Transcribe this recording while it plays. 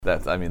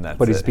That's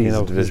But he's it. being He's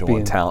a- a Division he's I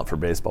being- talent for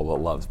baseball,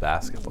 but loves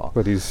basketball.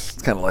 But he's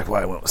It's kind of like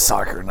why I went with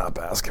soccer, not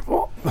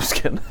basketball. I'm just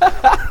kidding.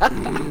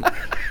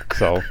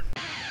 so.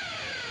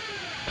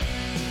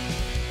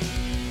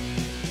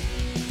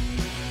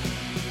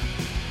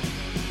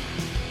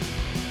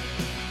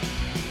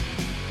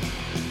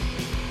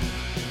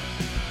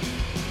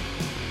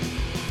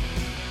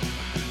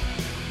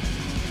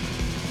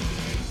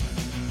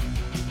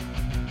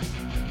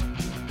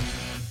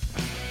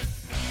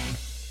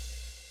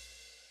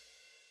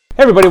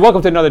 Hey everybody,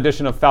 welcome to another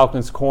edition of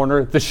Falcons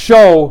Corner, the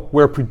show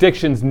where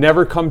predictions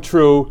never come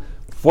true.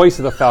 Voice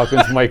of the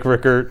Falcons, Mike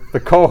Rickert, the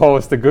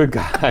co-host, the good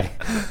guy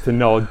to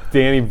know,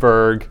 Danny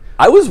Berg.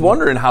 I was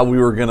wondering how we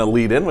were going to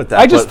lead in with that.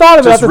 I just but thought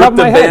of it just off the top of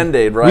rip my the head.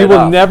 Band-Aid right we will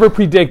off. never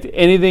predict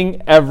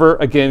anything ever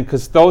again,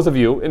 because those of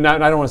you, and I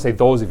don't want to say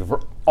those of you,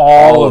 for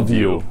all of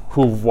you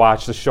who've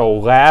watched the show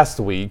last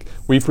week,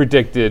 we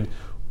predicted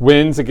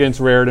wins against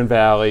Raritan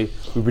Valley.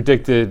 We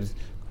predicted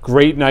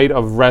great night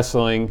of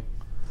wrestling.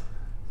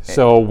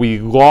 So we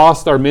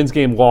lost, our men's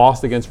game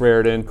lost against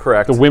Raritan.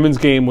 Correct. The women's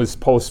game was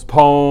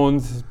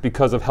postponed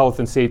because of health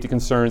and safety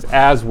concerns,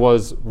 as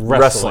was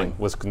wrestling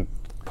was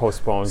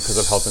postponed because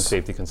of health and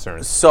safety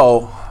concerns.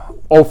 So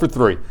 0 for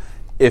 3.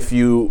 if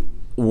you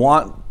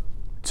want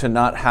to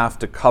not have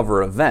to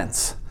cover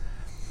events,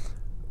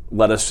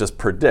 let us just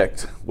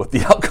predict what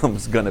the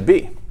outcome's going to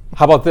be.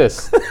 How about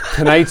this?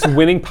 Tonight's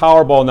winning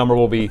Powerball number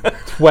will be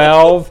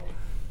 12,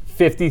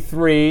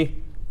 53,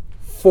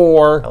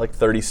 4, I like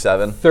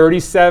 37.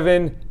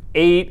 37,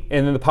 8,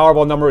 and then the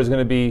Powerball number is going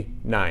to be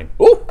 9.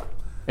 Ooh,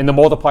 And the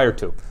multiplier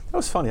 2. that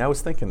was funny. I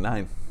was thinking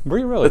 9. Were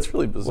you really? That's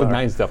really bizarre. Well,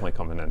 9's definitely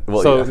coming in.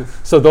 Well, yeah.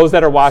 So those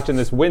that are watching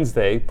this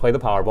Wednesday, play the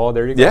Powerball.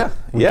 There you go. Yeah,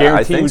 We yeah, I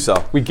guarantee think you-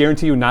 so. We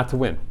guarantee you not to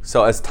win.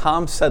 So as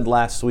Tom said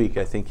last week,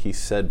 I think he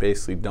said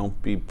basically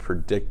don't be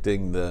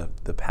predicting the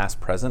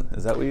past present.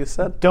 Is that what you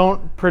said?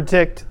 Don't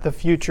predict the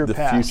future The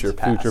past. future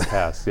past. Future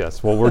past,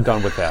 yes. Well, we're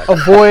done with that.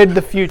 Avoid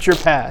the future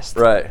past.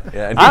 Right.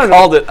 Yeah. And I he don't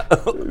called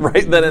it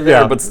right then and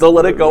there, Yeah. but still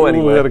let it go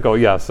anyway. We let it go,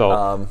 yeah.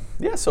 So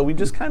Yeah. So we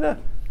just kind of.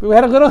 we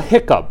had a little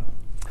hiccup.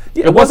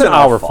 Yeah, It wasn't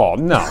our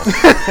fault. No,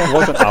 it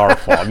wasn't our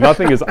fault.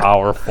 Nothing is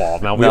our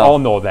fault. Now, we No. all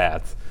know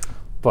that.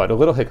 But a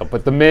little hiccup.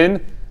 But the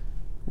men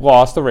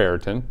lost to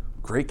Raritan.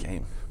 Great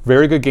game.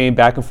 Very good game,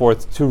 back and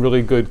forth. Two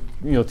really good,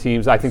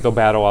 teams. I think they'll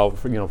battle out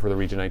for the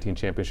Region 19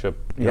 championship.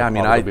 Yeah, I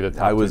mean, probably be the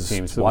top I two was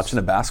teams. So watching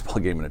a basketball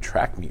game and a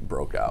track meet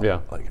broke out. Yeah.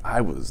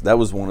 That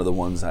was one of the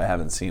ones I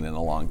haven't seen in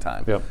a long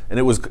time. Yep. And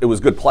it was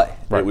good play.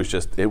 Right.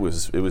 It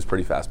was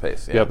pretty fast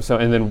paced. Yeah. Yep. So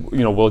and then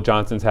Will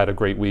Johnson's had a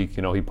great week.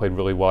 He played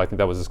really well. I think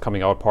that was his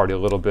coming out party a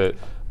little bit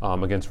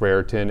against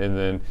Raritan, and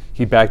then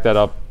he backed that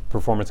up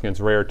performance against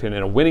Raritan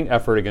and a winning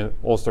effort against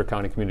Ulster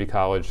County Community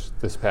College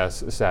this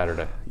past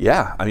Saturday.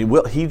 Yeah, I mean,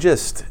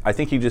 I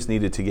think he just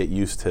needed to get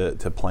used to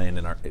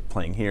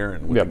playing here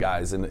and with Yep. the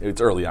guys, and it's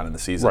early on in the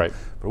season. Right.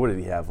 But what did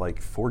he have,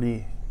 like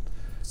 40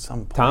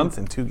 some Tom? points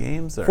in 2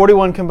 games? Or?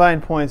 41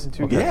 combined points in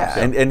 2 games. Yeah,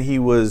 and he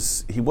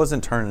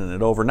wasn't turning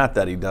it over. Not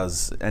that he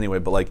does anyway,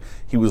 but like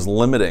he was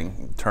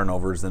limiting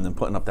turnovers and then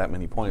putting up that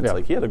many points. Yeah.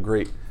 Like he had a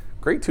great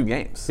 2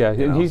 games. Yeah,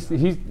 you know?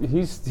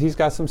 he's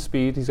got some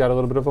speed. He's got a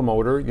little bit of a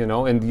motor,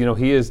 and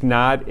he is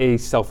not a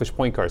selfish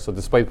point guard. So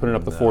despite putting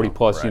up the 40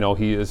 plus, right.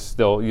 he is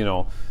still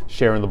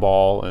sharing the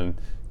ball and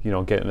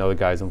getting other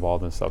guys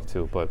involved and stuff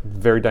too. But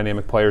very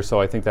dynamic player. So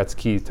I think that's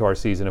key to our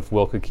season. If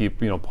Will could keep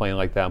playing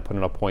like that and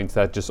putting up points,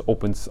 that just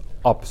opens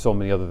up so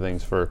many other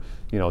things for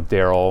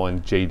Daryl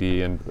and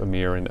JD and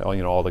Amir and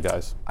all the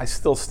guys. I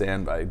still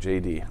stand by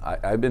JD.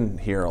 I've been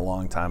here a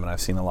long time, and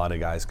I've seen a lot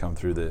of guys come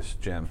through this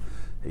gym.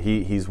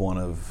 He's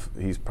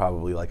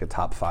probably like a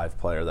top 5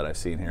 player that I've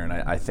seen here, and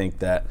I think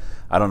that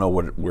I don't know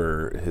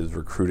where his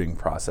recruiting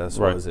process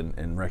Right. was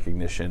in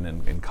recognition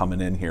and coming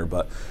in here,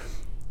 but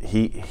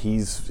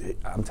he's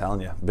I'm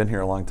telling you, been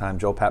here a long time.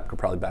 Joe Papp could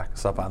probably back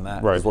us up on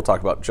that. Right. 'Cause we'll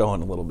talk about Joe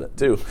in a little bit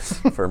too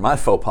for my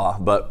faux pas,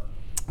 but.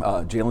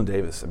 Jalen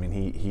Davis, I mean,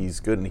 he's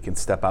good and he can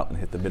step out and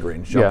hit the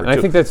mid-range jumper. Yeah, and I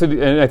too. think that's a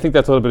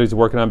little bit he's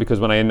working on, because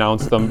when I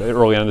announced them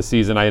early on in the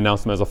season, I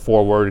announced him as a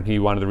forward, and he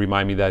wanted to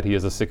remind me that he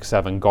is a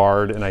 6'7"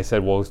 guard, and I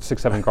said, well,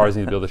 6'7" guards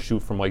need to be able to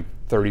shoot from like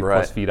 30 Right.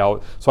 plus feet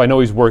out. So I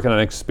know he's working on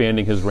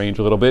expanding his range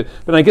a little bit.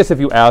 But I guess if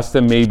you asked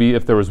him maybe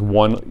if there was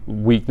one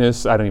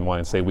weakness, I don't even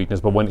want to say weakness,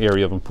 but one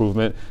area of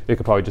improvement, it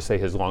could probably just say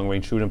his long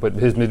range shooting, but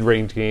his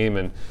mid-range game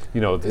and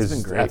his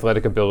been great.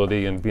 athletic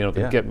ability and being able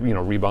to Yeah. get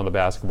rebound the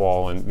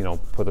basketball and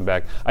put them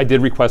back. I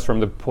did request for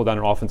him to pull down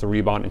an offensive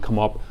rebound and come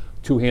up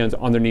 2 hands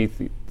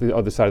underneath the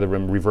other side of the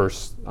rim,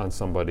 reverse on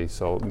somebody.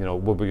 So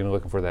we'll be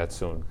looking for that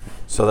soon.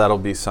 So that'll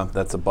be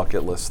that's a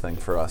bucket list thing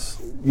for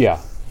us. Yeah,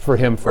 for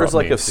him. For There's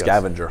like me, a yes.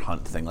 scavenger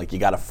hunt thing. Like you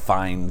got to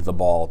find the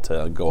ball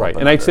to go Right, up.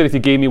 and I said if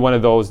you gave me one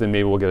of those, then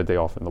maybe we'll get a day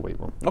off in the weight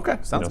room. Okay,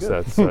 sounds So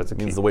good. that's a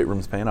key. Means the weight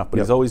room's paying off, but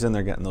Yep. he's always in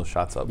there getting those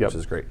shots up, Yep. which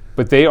is great.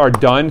 But they are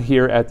done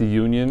here at the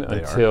Union They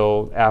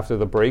until after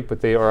the break,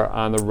 but they are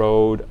on the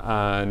road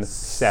on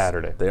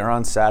Saturday. They are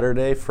on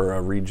Saturday for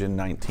a Region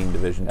 19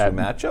 Division II At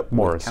matchup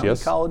Morris, with County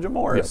yes. College of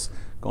Morris.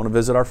 Going to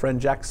visit our friend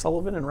Jack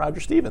Sullivan and Roger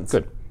Stevens.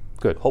 Good.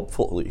 Good.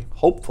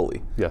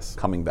 hopefully, Yes.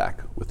 coming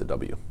back with the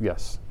W.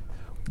 Yes.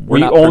 We're We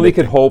not only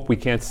can predicting. hope. We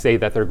can't say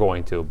that they're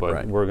going to, but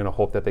Right. we're going to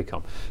hope that they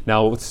come.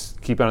 Now, let's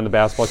keep it on the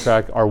basketball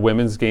track. Our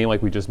women's game,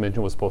 like we just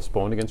mentioned, was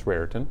postponed against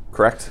Raritan.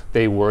 Correct?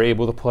 They were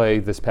able to play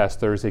this past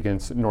Thursday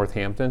against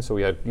Northampton, so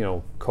we had,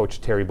 Coach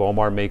Terry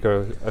Bomar make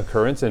a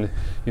occurrence, and,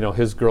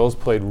 his girls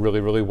played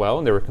really, really well,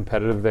 and they were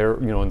competitive there,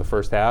 in the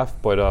first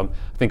half, but I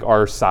think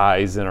our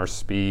size and our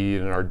speed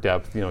and our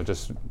depth,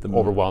 just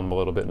overwhelmed them a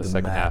little bit in the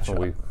second half.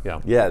 And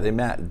Yeah, they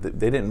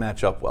didn't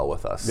match up well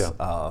with us.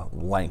 Yeah.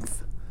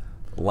 Length.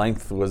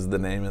 Length was the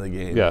name of the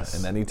game. Yes.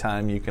 And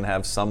anytime you can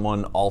have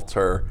someone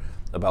alter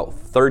about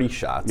 30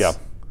 shots. Yeah.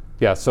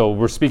 Yeah, so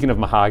we're speaking of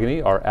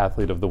Mahogany, our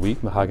athlete of the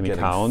week, Mahogany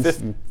Getting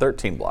Towns.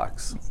 13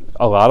 blocks.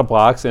 A lot of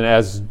blocks, and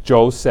as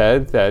Joe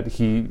said, that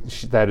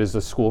that is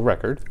a school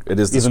record. It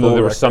is the Even though school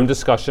there was some record.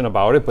 discussion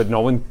about it, but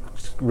no one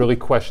really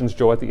questions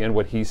Joe at the end.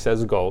 What he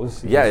says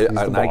goes. Yeah, He's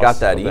the and I boss got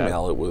that of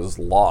email. It was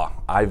law.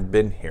 I've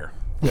been here.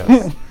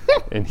 Yes.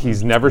 And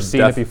he's never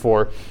seen it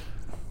before.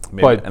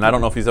 Maybe. But- And I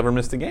don't know if he's ever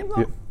missed a game,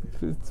 though.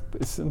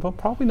 Well,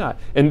 probably not.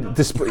 And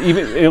this,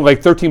 even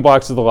like 13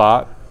 blocks is a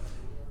lot,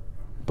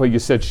 but you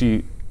said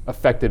she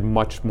affected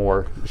much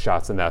more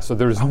shots than that. So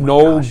there's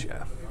no Gosh,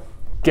 yeah.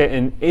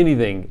 getting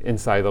anything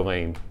inside the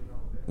lane.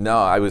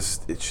 No,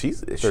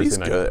 she's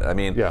night. good. I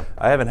mean, Yeah.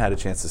 I haven't had a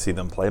chance to see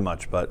them play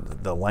much,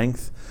 but the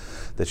length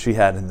that she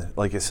had, and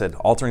like I said,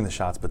 altering the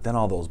shots, but then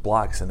all those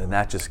blocks, and then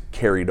that just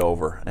carried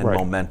over, and Right.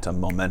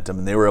 momentum,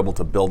 and they were able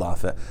to build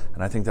off it.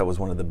 And I think that was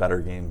one of the better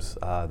games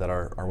that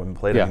our women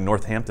played. Yeah. I mean,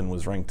 Northampton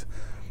was ranked,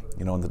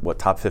 in the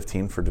top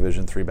 15 for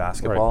Division III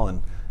basketball, Right.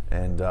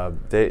 and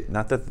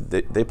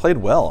they played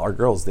well. Our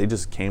girls, they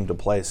just came to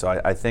play. So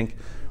I think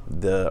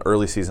the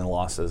early season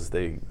losses,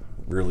 they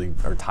really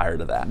are tired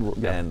of that,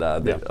 Yeah.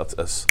 and Yeah.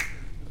 a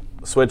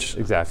switch.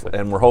 Exactly.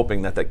 And we're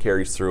hoping that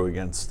carries through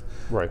against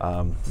Right.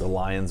 the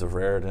Lions of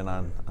Raritan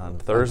on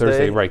Thursday.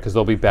 Thursday, right, because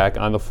they'll be back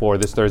on the floor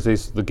this Thursday.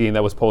 So the game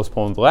that was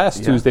postponed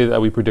last Tuesday that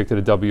we predicted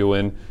a W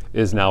in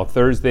is now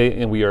Thursday,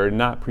 and we are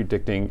not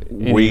predicting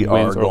any We are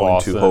wins or going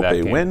losses to in hope that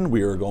a game. win.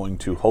 We are going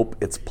to hope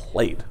it's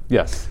played,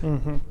 Yes.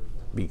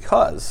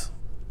 because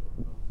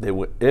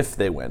if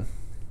they win,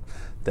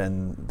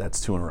 then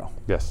that's 2 in a row.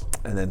 Yes.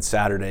 And then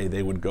Saturday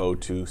they would go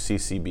to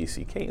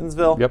CCBC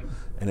Catonsville. Yep.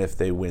 And if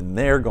they win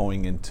there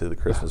going into the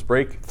Christmas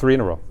break, 3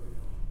 in a row.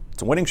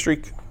 it's a winning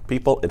streak.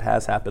 People, it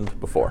has happened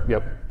before.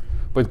 Yep.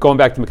 But going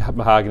back to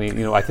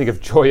Mahogany, I think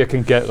if Joya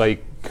can get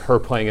her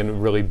playing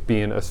and really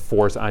being a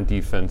force on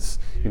defense,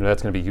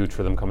 that's going to be huge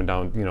for them coming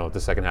down, the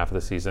second half of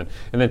the season.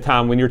 And then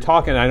Tom, when you're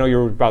talking, I know you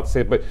were about to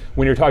say it, but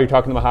when you're talking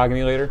to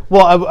Mahogany later?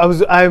 Well,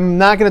 I'm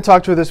not going to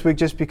talk to her this week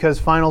just because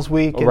finals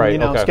week and Right,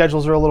 okay.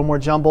 schedules are a little more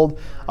jumbled.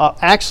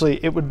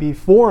 Actually, it would be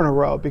 4 in a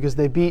row because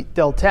they beat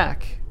Del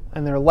Tech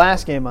in their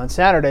last game on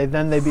Saturday.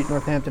 Then they beat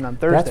Northampton on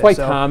Thursday. That's why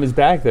so Tom is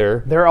back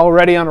there. they're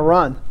already on a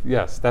run.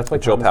 Yes, that's why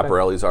Joe Tom is back.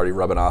 Paparelli's already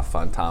rubbing off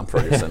on Tom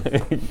Ferguson.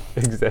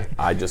 Exactly.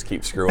 I just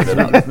keep screwing it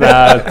up.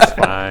 That's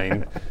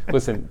fine.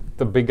 Listen,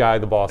 the big guy,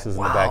 the boss, is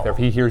in the back there. If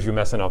he hears you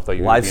messing up, though,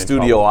 you're Live gonna be in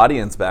studio trouble.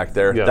 audience back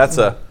there. Yes.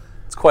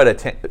 It's quite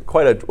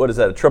a what is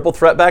that? A triple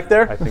threat back I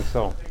there? think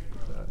so.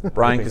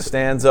 Brian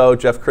Costanzo,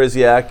 Jeff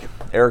Krzyzak,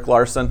 Eric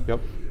Larson.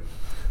 Yep.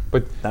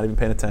 But Not even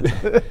paying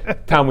attention.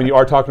 Tom, when you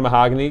are talking to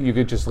Mahogany, you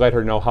could just let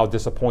her know how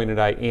disappointed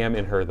I am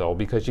in her, though,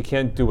 because you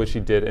can't do what she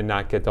did and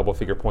not get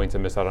double-figure points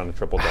and miss out on a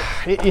triple-double.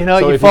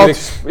 You if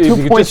folks, if 2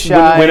 could points just,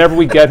 shy. Whenever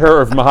we get her,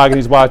 or if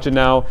Mahogany's watching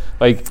now,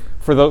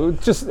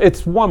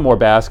 it's one more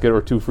basket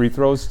or 2 free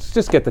throws.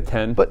 Just get the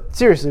 10. But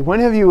seriously, when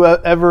have you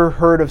ever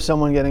heard of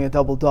someone getting a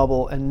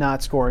double-double and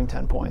not scoring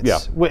 10 points? Yeah.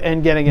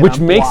 And getting it Which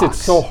on makes blocks?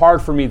 it so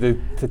hard for me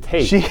to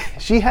take.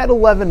 She had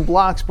 11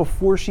 blocks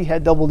before she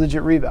had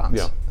double-digit rebounds.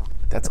 Yeah.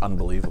 That's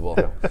unbelievable.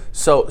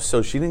 So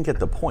she didn't get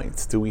the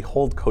points. Do we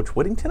hold Coach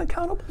Whittington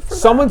accountable for that?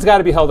 Someone's got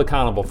to be held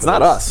accountable for It's not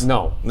this. us.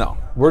 No. No.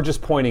 We're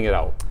just pointing it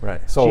out.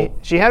 Right. So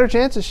She had her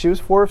chances. She was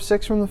 4 of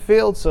 6 from the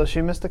field, so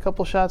she missed a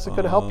couple shots that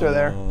could have helped her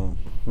there.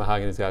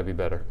 Mahogany's got to be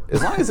better.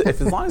 As long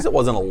as it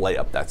wasn't a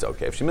layup, that's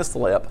okay. If she missed the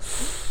layup,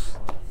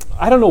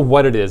 I don't know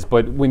what it is,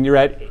 but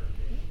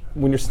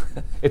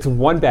it's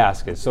one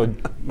basket. So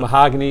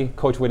Mahogany,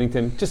 Coach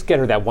Whittington, just get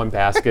her that one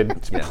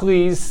basket,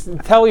 please.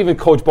 Tell even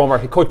Coach Bomar,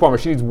 hey, Coach Bomar,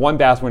 she needs one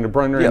basket. We're going to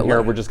burn her in here. let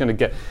her. We're just going to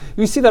get.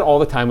 You see that all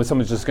the time when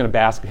someone's just going to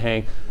basket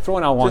hang,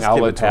 throwing out a long Just give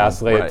outlet it to pass,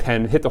 them, lay right. at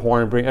 10, hit the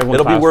horn, bring everyone.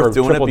 it'll be claps worth for a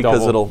doing it because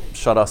triple-double. it'll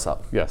shut us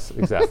up. Yes,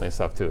 exactly, and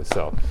stuff too.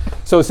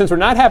 So since we're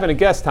not having a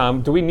guest,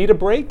 Tom, do we need a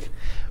break?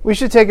 We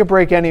should take a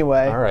break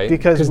anyway. All right.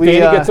 Because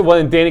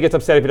Danny gets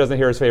upset if he doesn't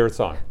hear his favorite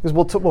song. because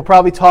we'll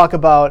probably talk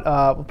about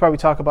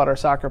our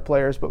soccer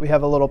players, but we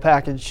have a little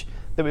package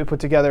that we put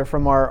together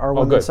from our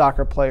women's good.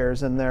 soccer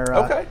players and their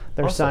Okay.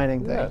 their Awesome. signing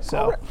thing. Yeah. So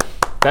All right.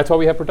 That's why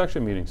we have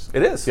production meetings.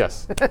 It is.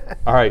 Yes.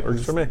 All right.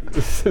 Works for me.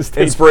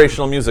 Stay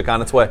Inspirational music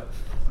on its way.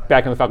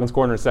 back in the Falcons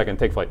Corner in a second.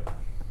 Take flight.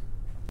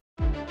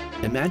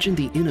 Imagine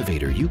the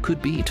innovator you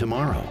could be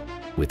tomorrow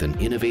with an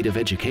innovative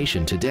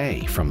education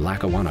today from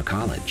Lackawanna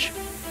College.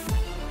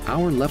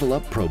 Our Level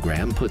Up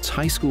program puts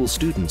high school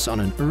students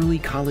on an early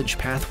college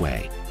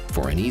pathway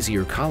for an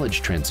easier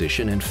college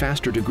transition and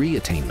faster degree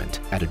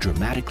attainment at a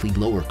dramatically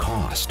lower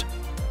cost.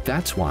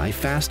 That's why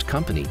Fast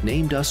Company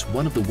named us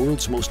one of the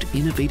world's most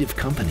innovative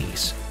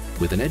companies.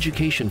 With an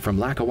education from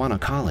Lackawanna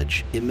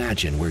College,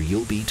 imagine where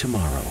you'll be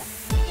tomorrow.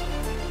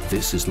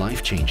 This is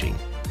life-changing.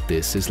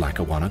 This is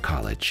Lackawanna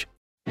College.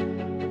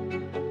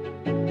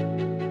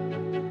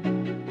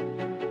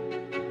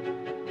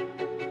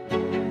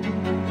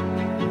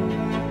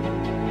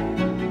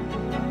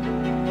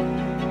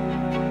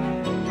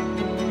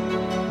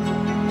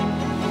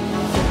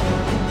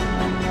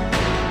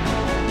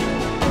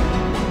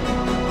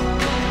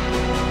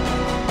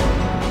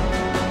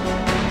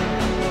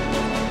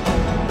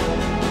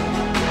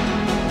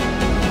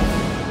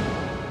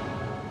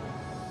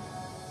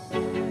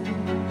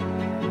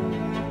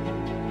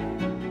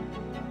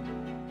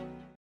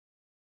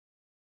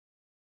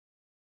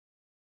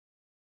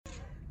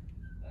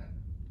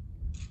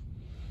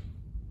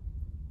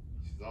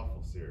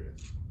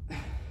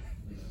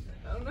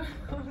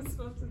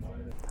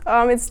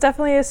 It's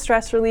definitely a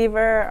stress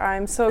reliever.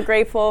 I'm so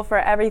grateful for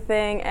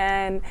everything,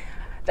 and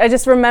I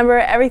just remember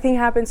everything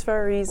happens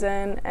for a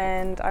reason,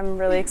 and I'm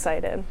really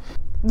excited.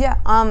 Yeah,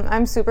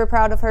 I'm super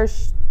proud of her.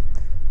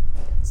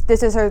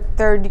 This is her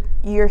 3rd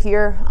year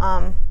here,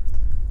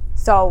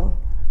 so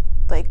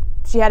like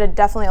she had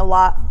definitely a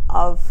lot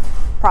of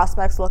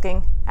prospects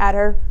looking at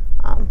her,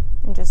 and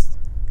just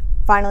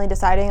finally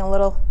deciding a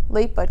little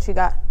late, but she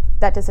got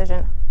that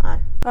decision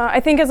on.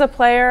 I think as a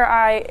player,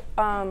 I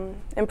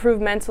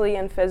improved mentally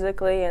and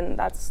physically, and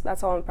that's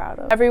all I'm proud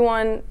of.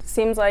 Everyone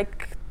seems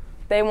like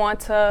they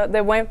want to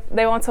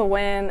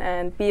win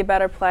and be a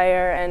better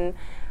player, and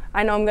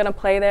I know I'm going to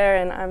play there,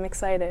 and I'm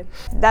excited.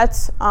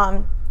 That's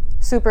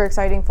super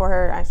exciting for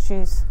her.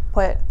 She's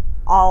put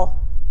all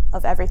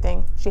of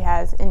everything she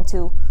has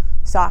into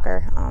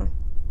soccer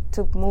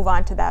to move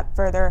on to that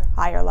further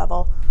higher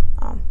level.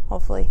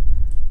 Hopefully,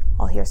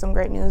 I'll hear some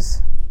great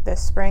news this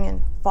spring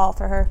and fall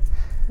for her.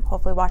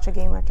 Hopefully watch a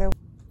game or two.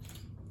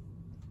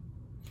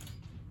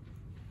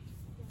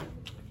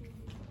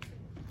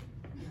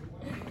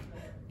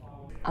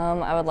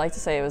 I would like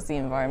to say it was the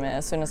environment.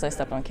 As soon as I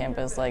stepped on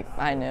campus, like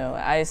I knew.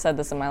 I said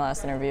this in my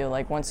last interview,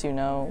 like once you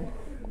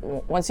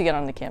get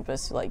onto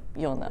campus, like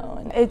you'll know.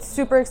 And it's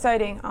super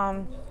exciting.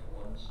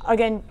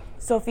 Again,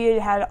 Sophia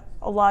had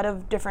a lot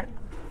of different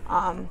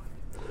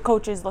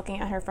coaches looking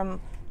at her from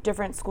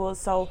different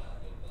schools, so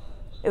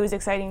it was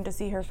exciting to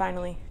see her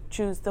finally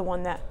choose the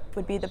one that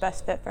would be the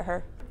best fit for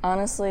her.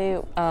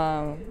 Honestly,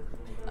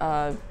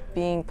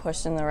 being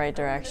pushed in the right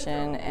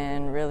direction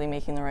and really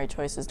making the right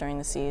choices during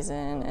the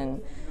season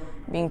and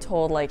being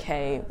told like,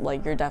 hey,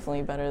 like you're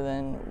definitely better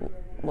than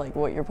like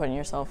what you're putting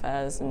yourself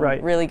as, and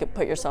really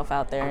put yourself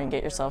out there and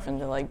get yourself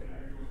into like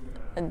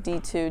a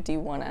D2,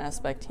 D1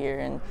 aspect here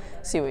and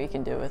see what you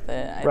can do with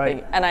it. I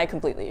think, and I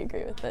completely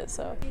agree with it.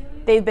 So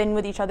they've been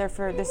with each other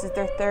this is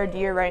their 3rd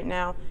year right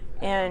now,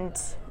 and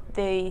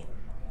they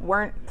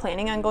weren't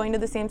planning on going to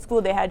the same school.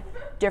 They had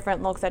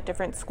different looks at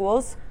different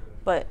schools,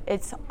 but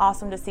it's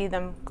awesome to see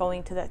them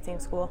going to that same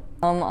school.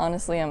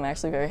 Honestly, I'm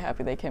actually very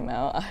happy they came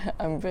out.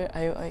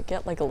 I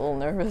get like a little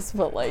nervous,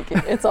 but like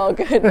it's all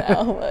good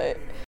now. But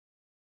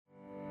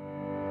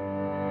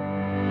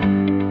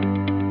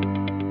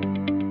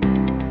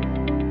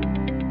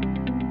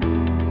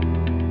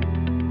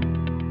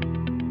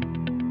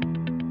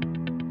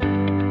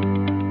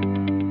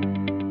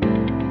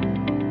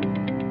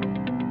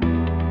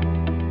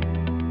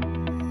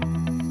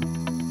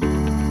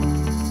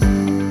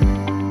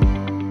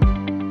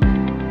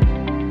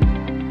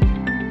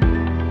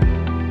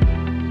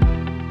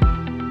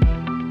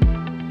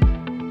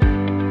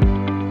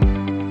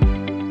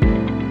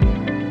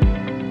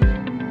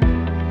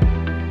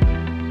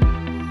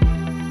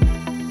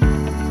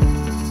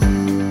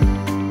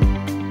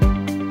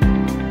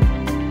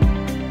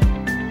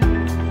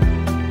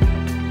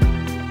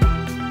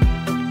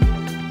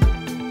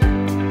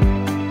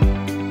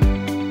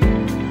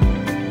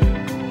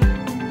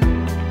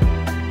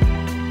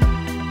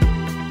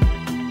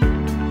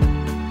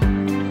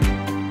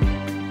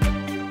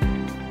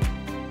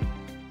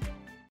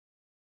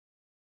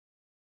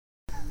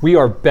We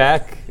are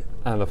back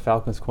on the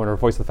Falcons Corner,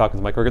 Voice of the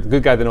Falcons mic. We're the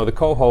good guy to know, the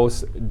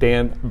co-host,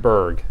 Dan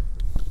Berg.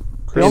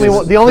 The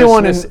only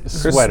one in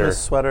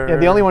sweater. Yeah,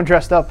 the only one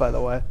dressed up, by the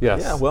way.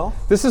 Yes. Yeah, well.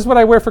 This is what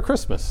I wear for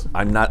Christmas.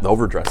 I'm not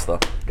overdressed, though.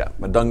 Got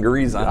my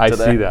dungarees on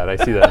today. I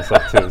see that and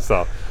stuff, too.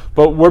 So,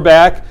 but we're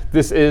back.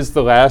 This is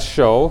the last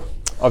show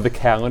of the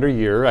calendar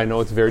year. I know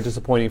it's very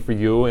disappointing for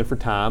you and for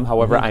Tom.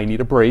 However, I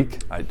need a break.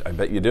 I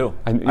bet you do.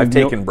 I've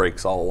taken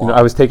breaks all along.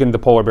 I was taking the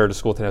polar bear to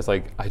school today. I was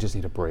like, I just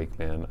need a break,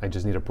 man. I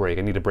just need a break.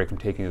 I need a break from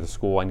taking him to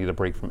school. I need a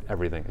break from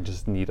everything. I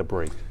just need a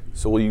break.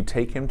 So will you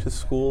take him to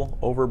school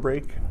over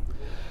break?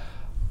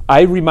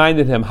 I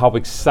reminded him how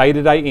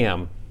excited I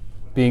am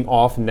being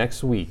off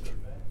next week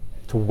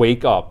to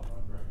wake up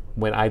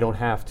when I don't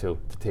have to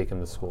take him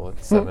to school at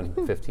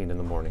 7:15 in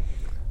the morning.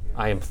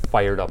 I am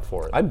fired up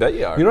for it. I bet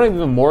you are. You know what I'm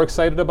even more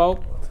excited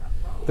about?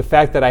 The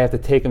fact that I have to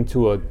take him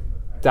to a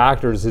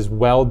his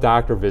well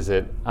doctor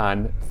visit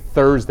on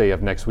Thursday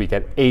of next week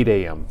at 8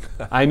 a.m.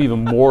 I'm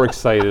even more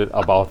excited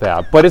about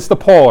that. But it's the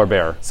polar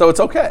bear. So it's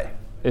okay.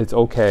 It's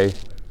okay.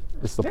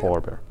 It's the polar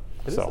bear.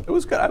 It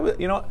was good.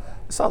 I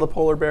saw the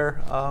polar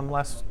bear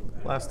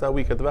last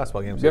week at the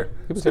basketball games here.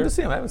 He was good here. to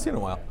see him. I haven't seen him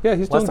in a while. Yeah,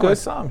 he's doing last time I good.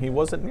 saw him, he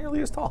wasn't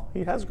nearly as tall.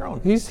 He has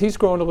grown. He's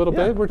grown a little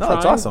bit. We're trying.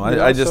 That's awesome.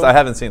 I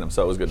haven't seen him,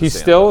 so it was good to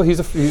see him.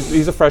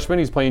 He's a freshman.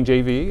 He's playing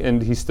JV,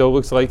 and he still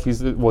looks like he is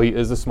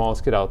the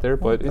smallest kid out there.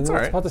 But that's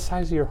it's about the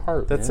size of your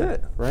heart. That's man,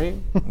 it. Right?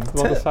 It's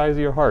about the size of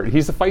your heart.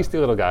 He's a feisty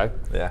little guy.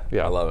 Yeah.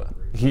 I love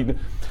it.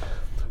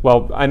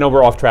 Well, I know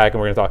we're off track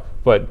and we're going to talk,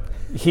 but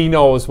he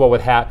knows what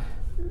would happen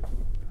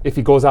if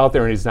he goes out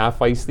there and he's not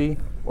feisty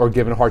or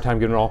given a hard time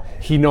giving it all.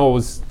 He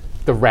knows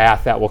the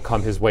wrath that will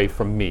come his way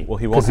from me. Well,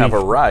 he won't have a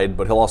ride,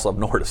 but he'll also have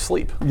nowhere to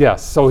sleep.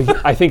 Yes, so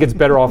I think it's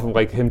better off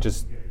like him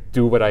just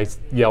do what I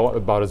yell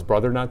about his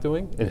brother not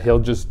doing, and he'll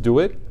just do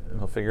it.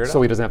 He'll figure it out.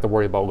 So he doesn't have to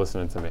worry about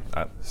listening to me.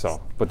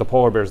 But the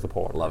polar bear's the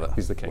polar. Love it.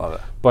 He's the king. Love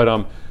it. But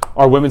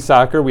our women's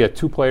soccer, we had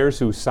 2 players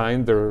who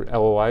signed their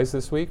LOIs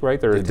this week, right?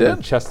 They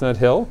did. Chestnut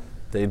Hill.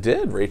 They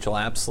did. Rachel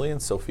Apsley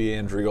and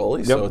Sophia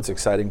Andrioli. So it's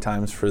exciting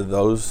times for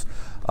those,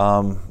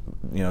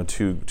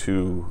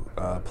 two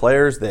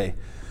players. They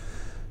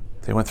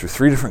went through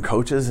 3 different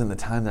coaches in the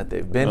time that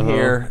they've been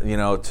here.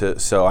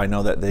 So I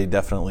know that they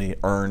definitely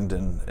earned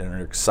and are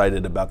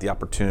excited about the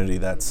opportunity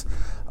that's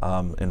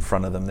in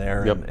front of them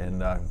there. Yep.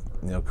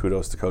 And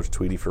kudos to Coach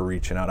Tweedy for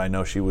reaching out. I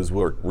know she was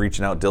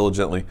reaching out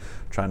diligently,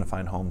 trying to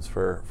find homes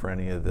for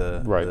any of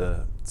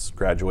the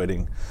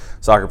graduating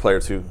soccer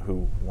players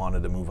who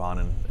wanted to move on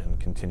and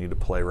continue to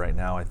play right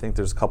now. I think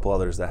there's a couple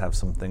others that have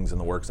some things in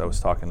the works. I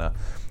was talking to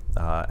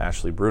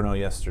Ashley Bruno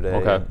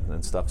yesterday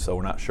and stuff, so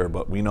we're not sure,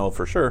 but we know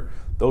for sure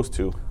those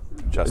 2.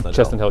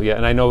 Chestnut Hill, yeah,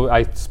 and I know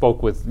I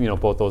spoke with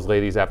both those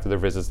ladies after their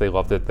visits. They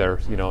loved it.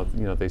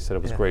 They said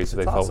it was great, so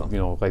they awesome.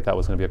 felt like that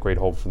was going to be a great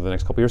hope for the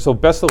next couple of years. So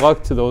best of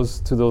luck to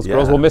those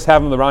girls. We'll miss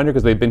having them around here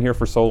because they've been here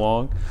for so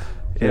long.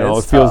 It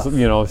feels tough.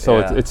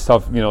 It's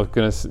tough.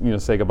 Going to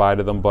say goodbye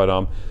to them,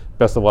 but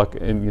best of luck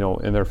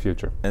in their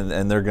future.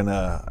 And they're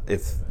gonna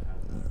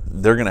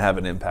have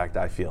an impact,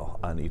 I feel,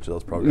 on each of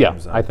those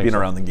programs. Yeah, I think being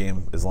around the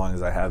game as long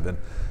as I have been.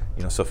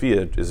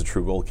 Sophia is a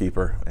true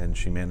goalkeeper, and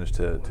she managed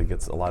to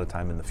get a lot of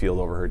time in the field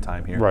over her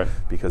time here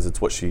because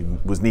it's what she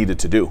was needed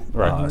to do,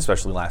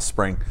 especially last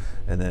spring.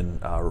 And then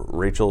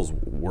Rachel's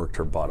worked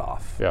her butt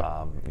off.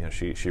 Yeah.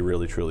 She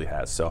really, truly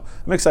has. So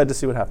I'm excited to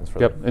see what happens for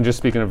them. And just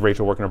speaking of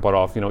Rachel working her butt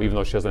off, even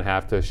though she doesn't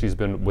have to, she's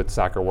been with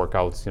soccer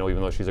workouts.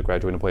 Even though she's a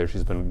graduating player,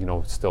 she's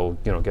been, still,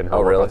 getting her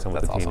workouts in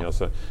with the team.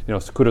 Awesome. So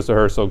kudos to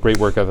her. So great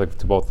work ethic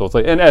to both those,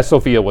 and as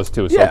Sophia was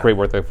too. So great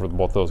work ethic for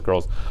both those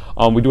girls.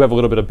 We do have a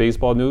little bit of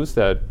baseball news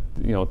that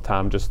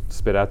Tom just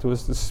spat out to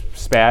us. Is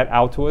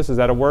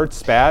that a word?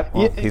 Spat?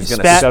 Well, he's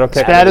going to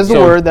spat is a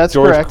word. That's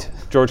correct.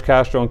 George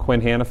Castro and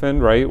Quinn Hannafin,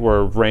 right,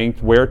 were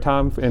ranked where,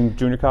 Tom, in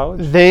junior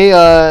college?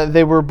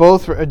 They were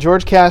both.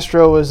 George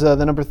Castro was the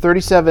number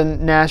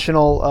 37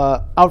 national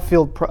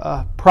outfield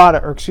JUCO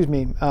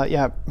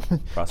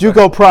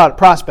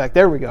prospect.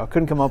 There we go.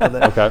 Couldn't come up with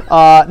it. Okay.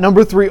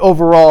 Number 3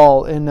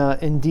 overall in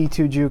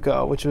D2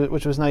 JUCO,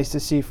 which was nice to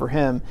see for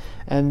him.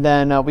 And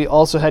then we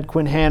also had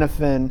Quinn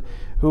Hannafin,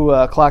 who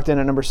clocked in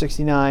at number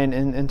 69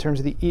 in terms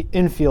of the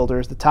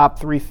infielders, the top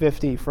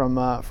 350 from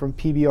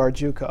PBR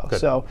JUCO. Good.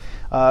 So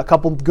a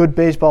couple good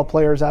baseball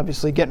players,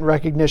 obviously getting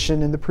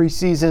recognition in the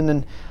preseason,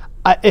 and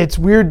it's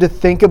weird to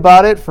think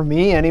about it for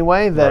me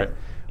anyway that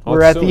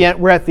we're at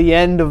the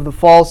end of the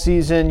fall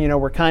season.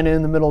 We're kind of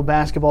in the middle of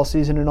basketball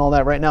season and all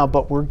that right now,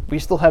 but we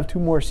still have 2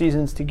 more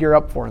seasons to gear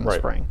up for in the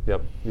spring.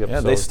 Yep. Yeah,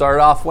 they start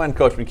off when,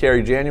 Coach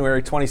McCary?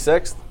 January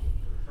 26th.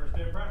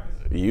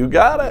 You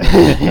got it.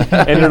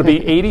 And it'll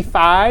be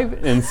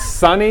 85 and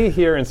sunny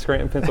here in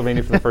Scranton,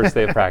 Pennsylvania for the first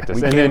day of practice.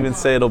 We can't even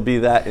say it'll be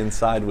that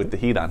inside with the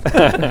heat on.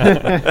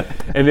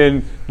 And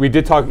then we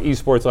did talk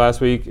esports last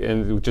week,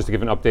 and just to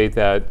give an update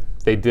that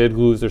they did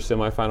lose their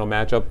semifinal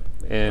matchup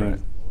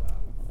in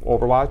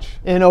Overwatch?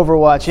 In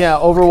Overwatch, yeah.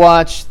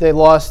 Overwatch, they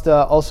lost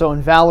also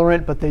in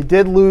Valorant, but they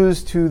did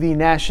lose to the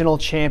national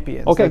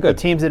champions. Okay, good.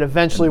 The teams that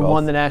eventually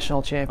won the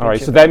national championship. All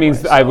right, so that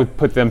means I would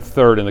put them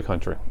 3rd in the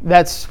country.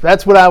 That's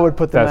what I would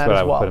put them at as well. That's what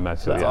I would put them at,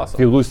 too. That's awesome.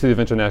 If you lose to the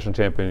eventual national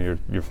champion,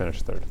 you're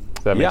finished 3rd.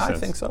 Does that make sense? Yeah, I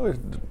think so.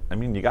 I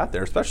mean, you got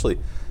there, especially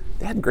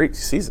they had great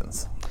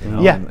seasons.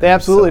 Yeah, they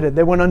absolutely did.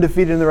 They went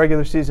undefeated in the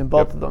regular season,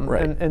 both of them,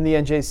 in the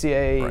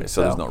NJCAA. Right,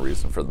 so there's no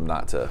reason for them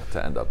not to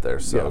end up there.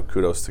 So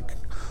kudos to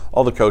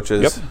all the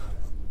coaches. Yep.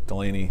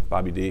 Delaney,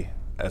 Bobby D,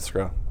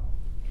 Eskra.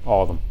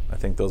 All of them. I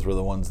think those were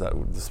the ones that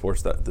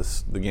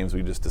the games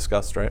we just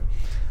discussed, right?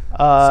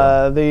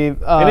 And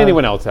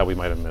anyone else that we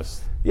might have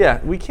missed.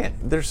 Yeah, we can't.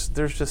 There's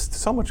just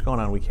so much going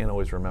on. We can't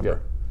always remember. Yeah.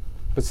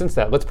 But since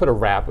that, let's put a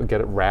wrap on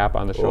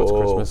the show. It's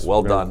Christmas.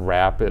 Well done.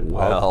 Wrap it.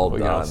 Well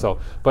done.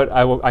 But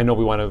I know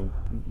we want to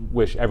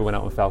wish everyone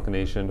out in Falcon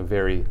Nation a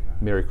very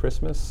Merry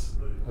Christmas,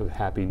 a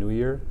Happy New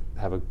Year.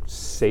 Have a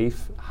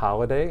safe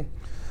holiday.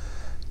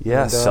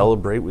 Yeah,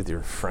 celebrate with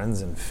your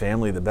friends and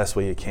family the best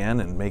way you can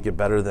and make it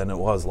better than it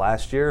was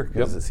last year,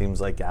 because it seems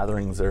like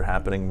gatherings are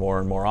happening more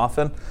and more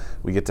often.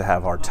 We get to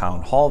have our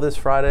town hall this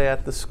Friday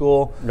at the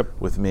school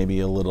with maybe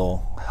a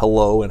little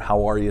hello and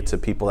how are you to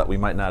people that we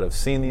might not have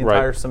seen the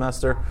entire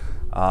semester.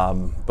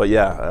 But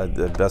yeah,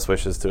 the best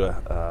wishes to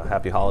a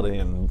happy holiday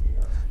and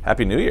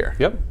happy new year.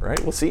 Right?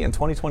 We'll see you in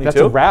 2022. That's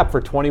a wrap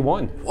for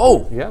 21.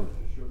 Whoa. Yeah.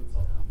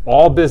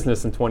 All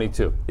business in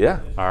 22. Yeah.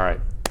 All right.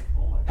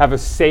 Have a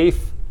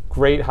safe,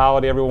 great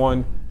holiday,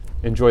 everyone.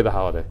 Enjoy the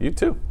holiday. You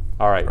too.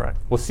 All right.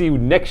 We'll see you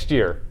next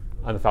year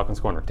on the Falcons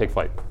Corner. Take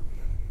flight.